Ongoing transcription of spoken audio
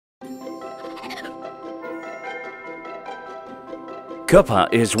Copper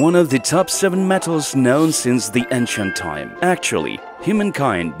is one of the top 7 metals known since the ancient time. Actually,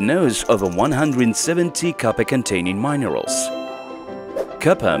 humankind knows over 170 copper-containing minerals.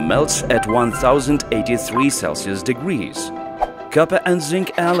 Copper melts at 1083 Celsius degrees. Copper and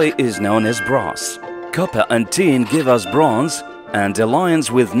zinc alloy is known as brass. Copper and tin give us bronze, and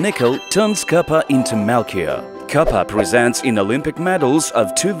alliance with nickel turns copper into melchior. Copper presents in Olympic medals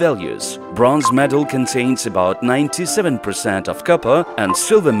of 2 values. Bronze medal contains about 97% of copper and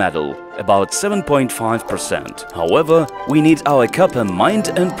silver medal about 7.5%. However, we need our copper mined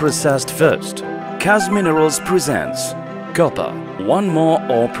and processed first. KAZ Minerals presents Copper, one more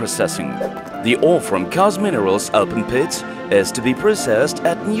ore processing. The ore from KAZ Minerals open pits is to be processed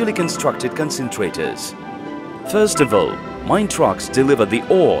at newly constructed concentrators. First of all, mine trucks deliver the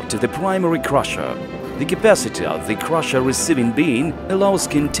ore to the primary crusher. The capacity of the crusher receiving bin allows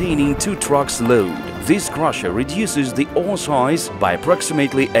containing 2 trucks load. This crusher reduces the ore size by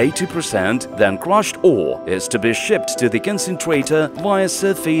approximately 80%, then crushed ore is to be shipped to the concentrator via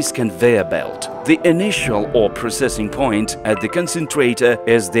surface conveyor belt. The initial ore processing point at the concentrator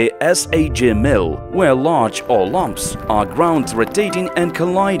is the SAG mill, where large ore lumps are ground rotating and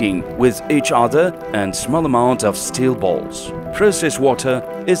colliding with each other and small amount of steel balls. Process water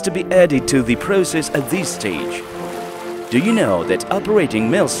is to be added to the process at this stage. Do you know that operating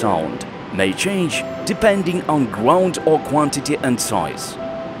mill sound may change depending on ground ore quantity and size?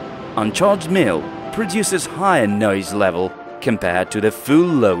 Uncharged mill produces higher noise level compared to the full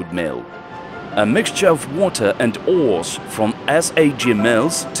load mill. A mixture of water and ores from SAG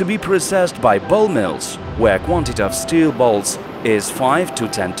mills to be processed by ball mills, where quantity of steel balls is 5 to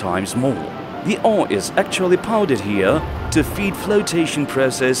 10 times more. The ore is actually powdered here to feed flotation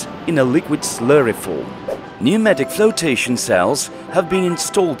process in a liquid slurry form. Pneumatic flotation cells have been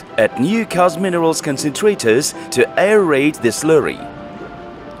installed at new KAZ Minerals concentrators to aerate the slurry.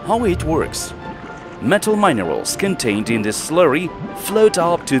 How it works? Metal minerals contained in the slurry float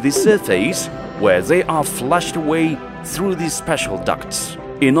up to the surface, where they are flushed away through these special ducts.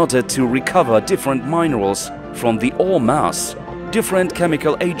 In order to recover different minerals from the ore mass, different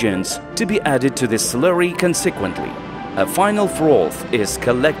chemical agents to be added to the slurry consequently. A final froth is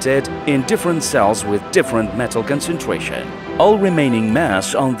collected in different cells with different metal concentration. All remaining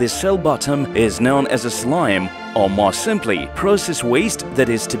mass on the cell bottom is known as a slime, or more simply, process waste that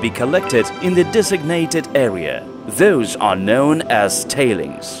is to be collected in the designated area. Those are known as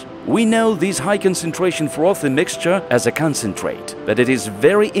tailings. We know this high-concentration frothy mixture as a concentrate, but it is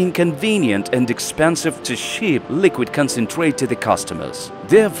very inconvenient and expensive to ship liquid concentrate to the customers.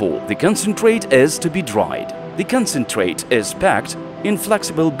 Therefore, the concentrate is to be dried. The concentrate is packed in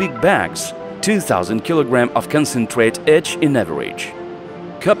flexible big bags, 2000 kg of concentrate each in average.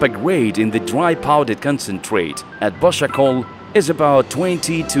 Copper grade in the dry powdered concentrate at Boschakol is about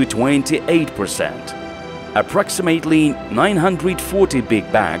 20 to 28%. Approximately 940 big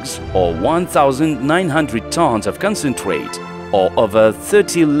bags or 1,900 tons of concentrate or over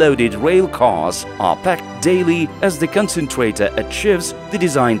 30 loaded rail cars are packed daily as the concentrator achieves the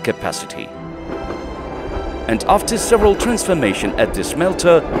design capacity. And after several transformations at the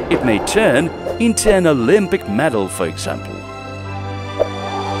smelter, it may turn into an Olympic medal, for example.